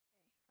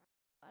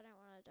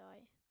gonna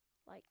die,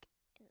 like,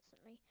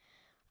 instantly.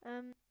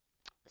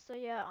 So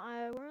yeah,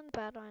 we're on the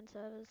Badline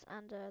servers,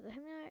 and the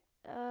Huahwi,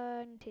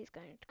 and he's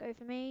going to go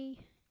for me.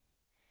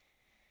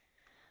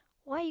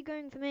 Why are you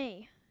going for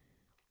me?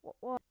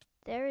 What?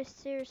 There is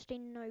seriously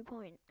no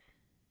point.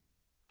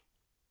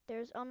 There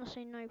is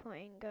honestly no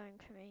point in going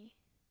for me.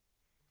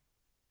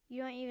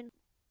 You don't even...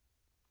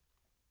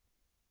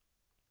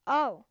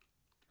 Oh!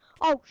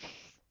 Oh, shh!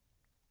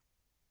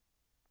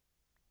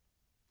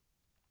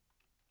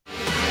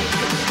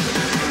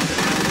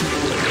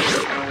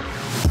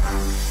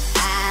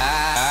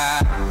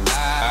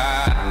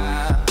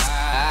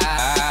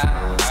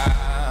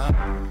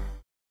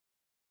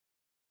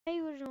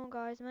 Hey, what's going on,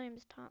 guys? My name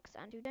is Tuqz,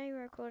 and today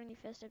we're recording the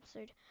first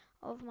episode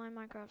of my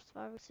Minecraft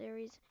survival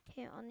series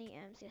here on the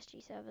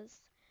MCSG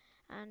servers.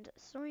 And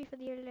sorry for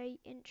the late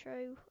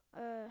intro.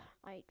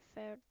 I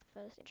failed the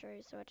first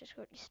intro, so I just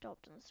quickly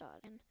stopped and started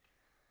again.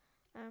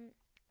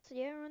 So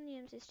yeah, we're on the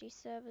MCSG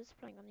servers,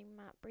 playing on the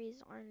map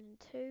Breeze Island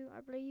 2,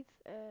 I believe.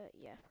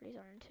 Yeah, Breeze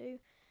Island 2.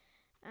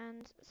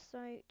 And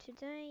so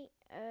today,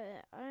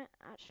 I don't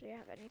actually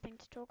have anything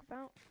to talk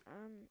about,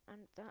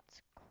 and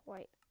that's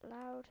quite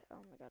loud.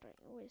 Oh my god, I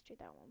always do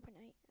that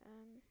 1.8.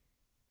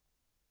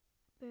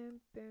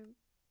 Boom, boom,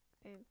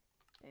 boom,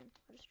 boom.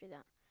 I'll just do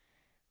that.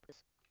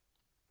 Because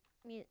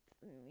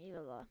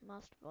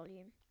master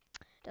volume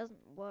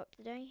doesn't work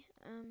today.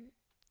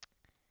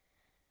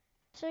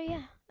 So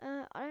yeah,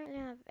 I don't really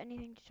have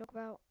anything to talk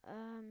about.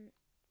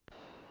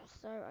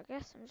 So I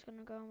guess I'm just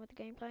gonna go on with the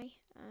gameplay.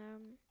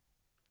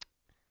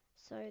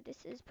 So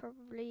this is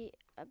probably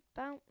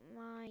about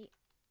my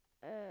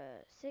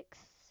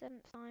 6th,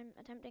 7th time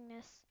attempting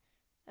this.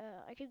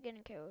 I keep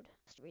getting killed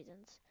for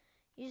reasons.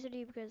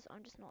 Usually because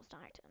I'm just not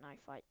stacked and I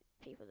fight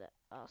people that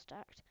are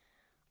stacked.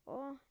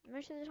 Or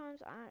most of the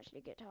times I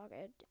actually get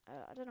targeted.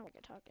 I don't know what I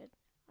get targeted.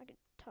 I get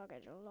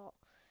targeted a lot.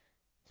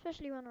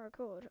 Especially when I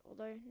record,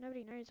 although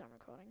nobody knows I'm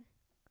recording.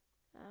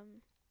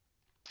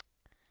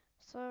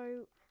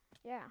 So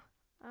yeah.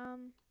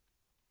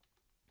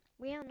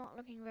 We are not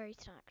looking very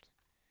stacked.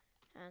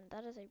 And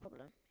that is a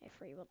problem if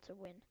we want to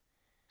win.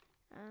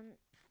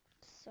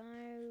 So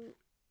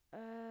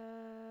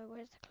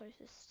where's the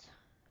closest?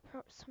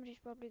 Somebody's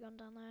probably gone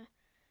down there.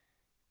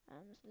 So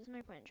there's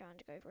no point in trying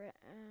to go for it.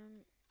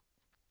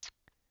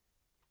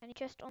 Any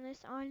chest on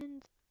this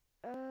island?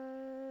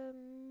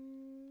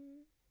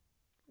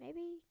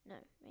 Maybe? No,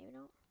 maybe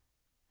not.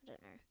 I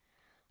don't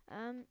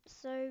know.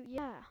 So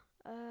yeah,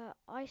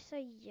 I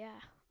say yeah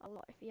a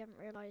lot if you haven't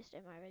realised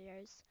in my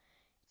videos.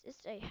 It's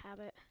just a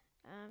habit.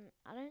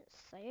 I don't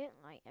say it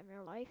like in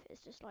real life.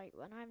 It's just like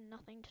when I have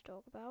nothing to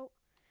talk about,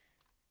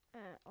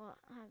 or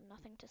I have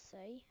nothing to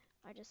say,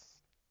 I just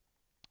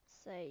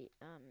say,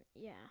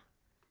 yeah.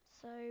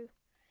 So,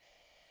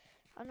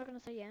 I'm not gonna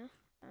say yeah.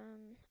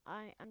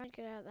 I'm not gonna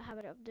get out of the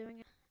habit of doing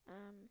it.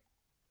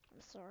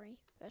 I'm sorry,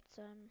 but,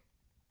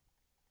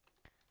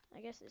 I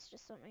guess it's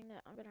just something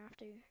that I'm gonna have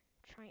to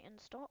try and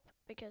stop,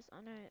 because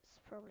I know it's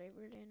probably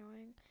really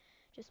annoying.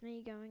 Just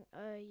me going,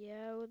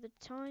 yeah, all the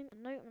time.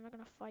 No, I'm not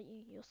gonna fight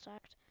you, you're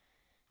sacked.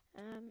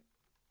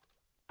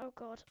 Oh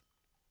god.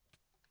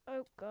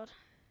 Oh god.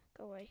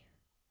 Go away.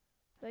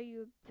 Blow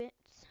you a bit.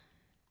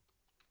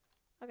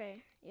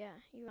 Okay, yeah,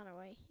 you run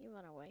away. You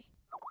run away.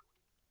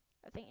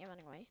 I think you're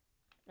running away.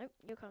 Nope,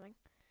 you're coming.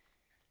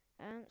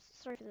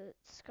 Sorry for the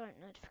Skype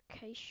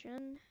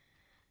notification.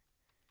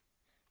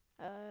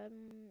 Right,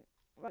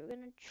 we're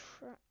gonna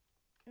try.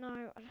 No,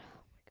 oh my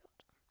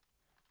god.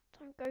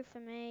 Don't go for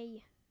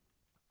me.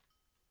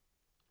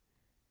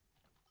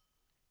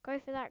 Go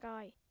for that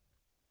guy.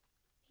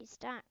 He's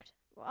stacked.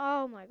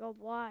 Oh my god,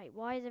 why?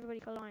 Why is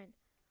everybody flying?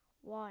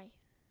 Why?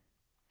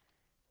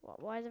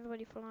 Why is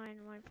everybody flying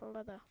and I'm full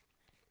leather?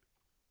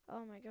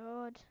 Oh my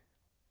god.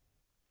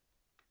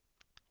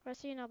 If I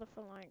see another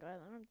flying guy,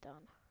 then I'm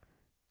done.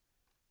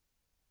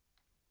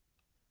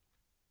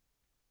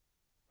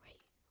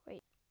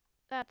 Wait.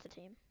 That's a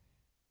team.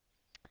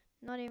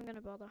 Not even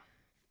gonna bother.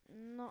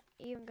 Not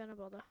even gonna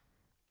bother.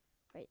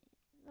 Wait,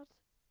 that's...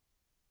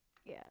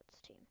 Yeah, it's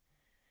a team.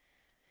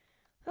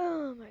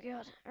 Oh my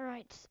god.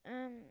 Alright,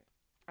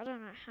 I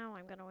don't know how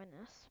I'm gonna win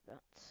this,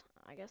 but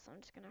I guess I'm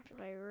just gonna have to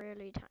play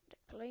really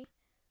tactically.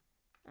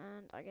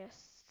 And I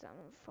guess set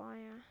on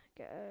fire,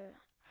 get a,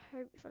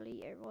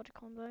 hopefully a rod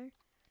combo.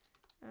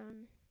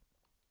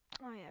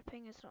 Oh yeah,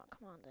 ping is not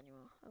command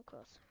anymore, of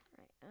course.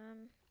 Right,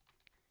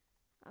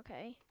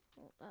 okay.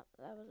 Well,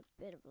 that was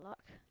a bit of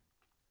luck.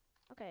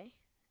 Okay,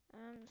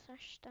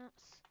 slash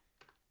stats.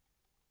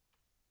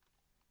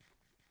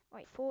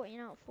 Wait, 40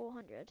 out of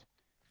 400.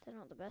 They're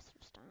not the best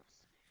of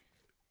stats.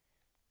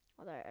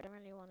 Although, I don't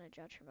really want to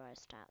judge him by his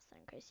stats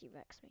in case he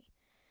wrecks me.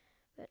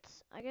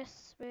 But, I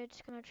guess we're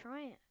just going to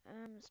try it.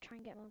 Let's try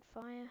and get him on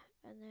fire,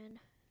 and then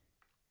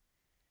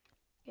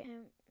get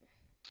him...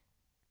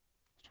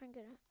 Let's try and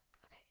get him...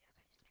 Okay.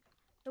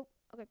 Nope,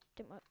 okay,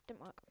 didn't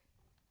work.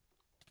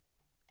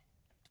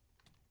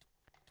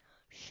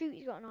 Shoot,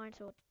 he's got an iron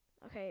sword.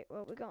 Okay,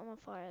 well, we got him on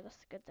fire,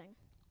 that's a good thing.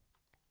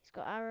 He's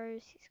got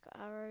arrows.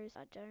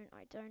 I don't.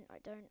 I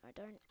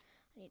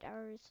need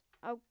arrows.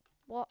 Oh,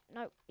 What?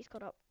 No, he's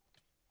caught up.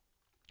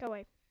 Go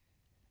away.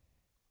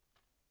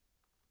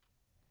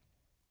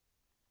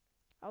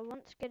 I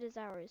want to get his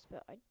arrows,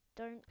 but I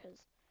don't because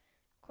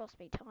it costs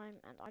me time,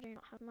 and I do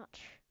not have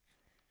much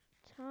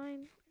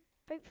time.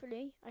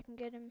 Hopefully, I can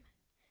get him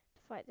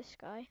to fight this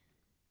guy.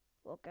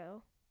 Or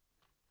girl.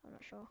 I'm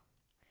not sure.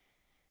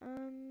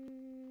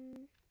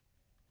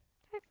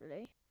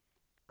 Hopefully.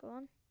 Go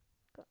on.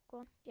 Go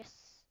on. Yes.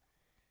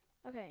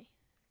 Okay.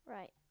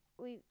 Right.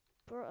 We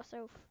brought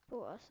ourselves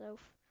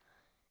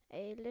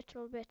a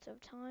little bit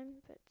of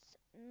time, but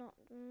not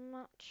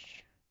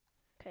much.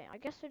 Okay, I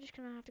guess we're just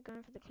gonna have to go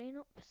in for the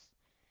cleanups.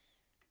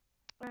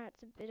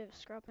 It's a bit of a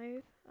scrub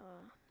move,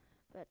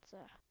 but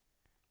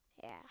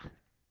yeah.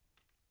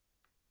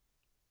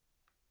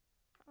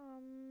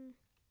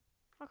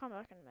 I'll come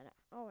back in a minute.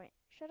 Oh wait,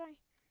 should I?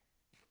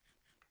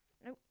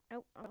 Nope,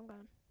 nope, I'm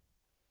gone.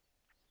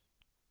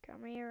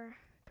 Come here,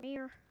 come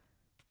here.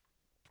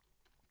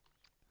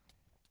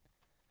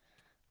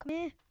 Come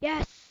here,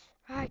 yes!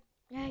 Right,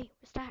 yay,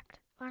 we're stacked,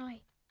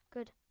 finally.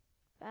 Good,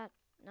 bad,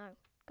 no,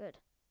 good.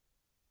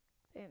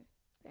 Boom,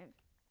 boom,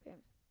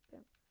 boom,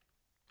 boom,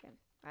 boom.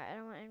 Right, I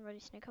don't want anybody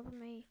to sneak up on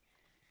me.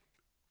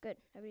 Good,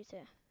 nobody's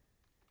here.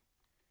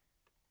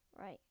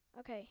 Right,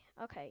 okay,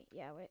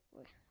 yeah, we're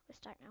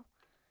stacked now.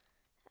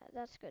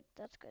 That's good,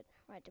 that's good.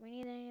 Right, do we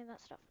need any of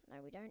that stuff?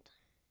 No, we don't.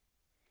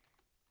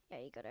 Yeah,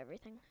 you got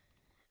everything.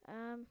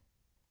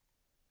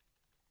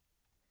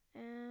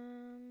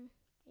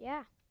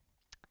 Yeah,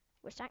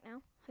 we're stacked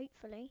now.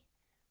 Hopefully,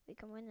 we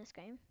can win this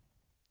game.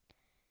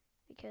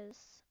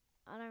 Because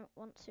I don't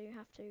want to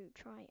have to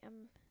try,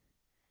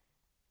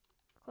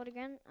 record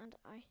again, and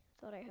I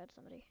thought I heard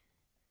somebody.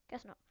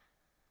 Guess not.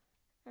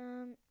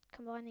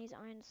 Combine these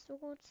iron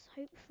swords.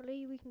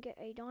 Hopefully we can get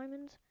a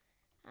diamond,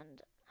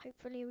 and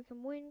hopefully we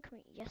can win.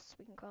 Yes,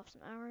 we can craft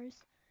some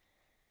arrows.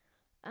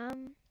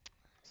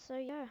 So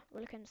yeah,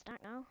 we're looking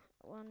stacked now.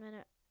 1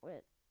 minute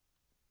we're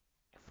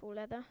full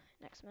leather.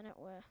 Next minute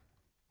we're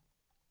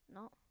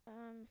not.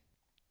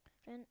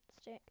 Flint,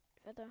 stick,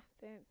 feather,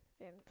 boom,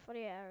 boom.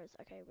 40 arrows.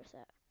 Okay, we're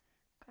set.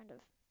 Kind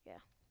of.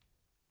 Yeah.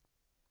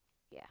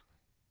 Yeah.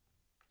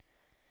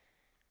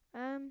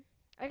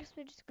 I guess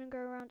we're just gonna go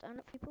around and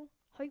look for people.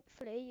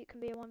 Hopefully it can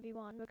be a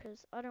 1v1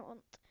 because I don't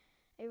want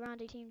a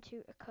round 18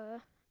 to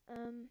occur.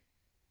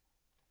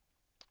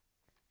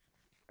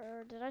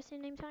 Did I say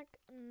name tag?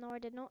 No, I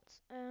did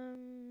not.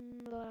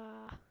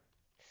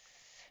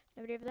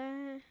 Nobody over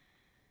there.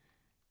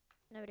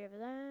 Nobody over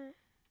there.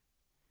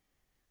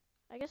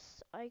 I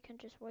guess I can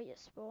just wait at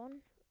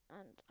spawn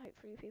and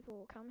hopefully people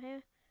will come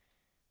here.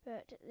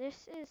 But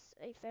this is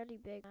a fairly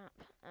big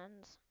map,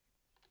 and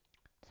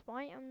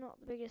despite I'm not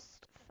the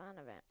biggest fan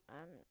of it,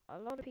 a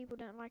lot of people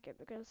don't like it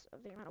because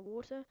of the amount of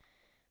water.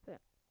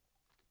 But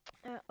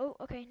oh,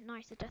 okay,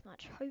 nice, a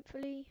deathmatch.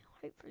 Hopefully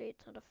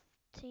it's not a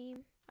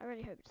team. I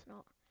really hope it's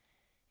not.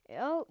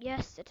 Oh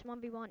yes, it's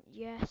 1v1.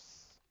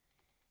 Yes,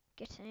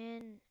 get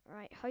in.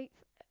 Right, hope.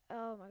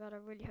 Oh my god, I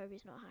really hope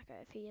he's not a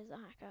hacker. If he is a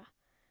hacker,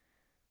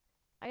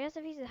 I guess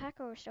if he's a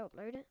hacker, we'll still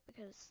upload it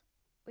because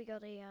we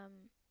got a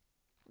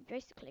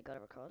basically got a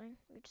recording.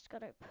 We just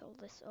gotta pull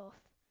this off.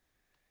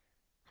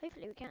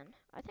 Hopefully we can.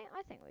 I think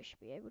we should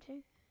be able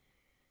to.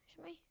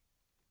 Should we?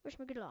 Wish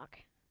me good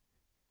luck.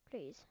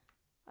 Please.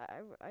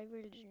 I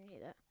really do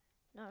need it.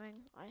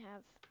 Knowing I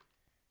have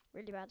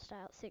really bad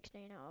stats,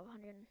 16 out of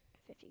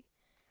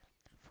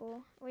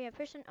 154. We have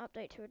pushed an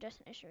update to a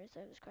destination with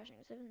service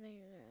crashing.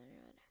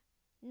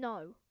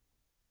 No.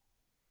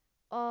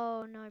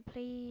 Oh no,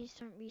 please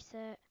don't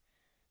reset.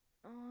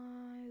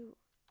 Oh.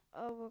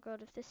 Oh my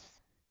god,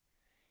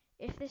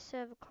 if this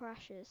server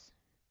crashes,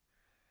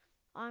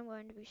 I'm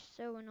going to be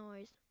so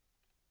annoyed.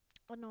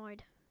 We'll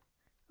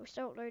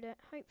still upload it.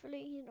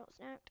 Hopefully he's not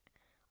snapped.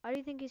 I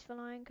do think he's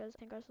flying because I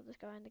think I saw this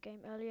guy in the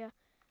game earlier.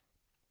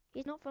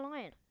 He's not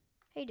flying.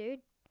 Hey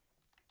dude.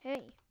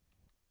 Hey.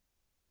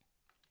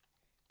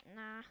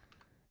 Nah.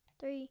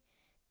 3,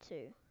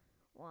 2,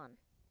 1.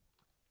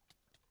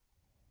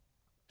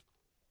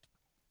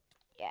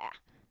 Yeah.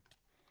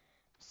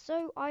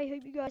 So I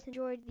hope you guys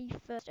enjoyed the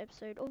first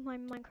episode of my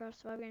Minecraft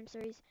survival game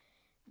series.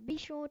 Be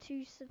sure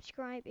to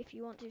subscribe if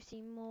you want to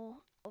see more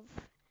of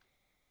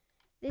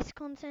this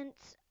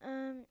content.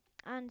 And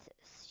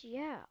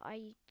yeah,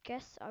 I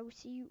guess I will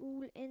see you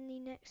all in the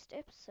next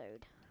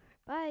episode.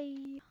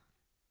 Bye.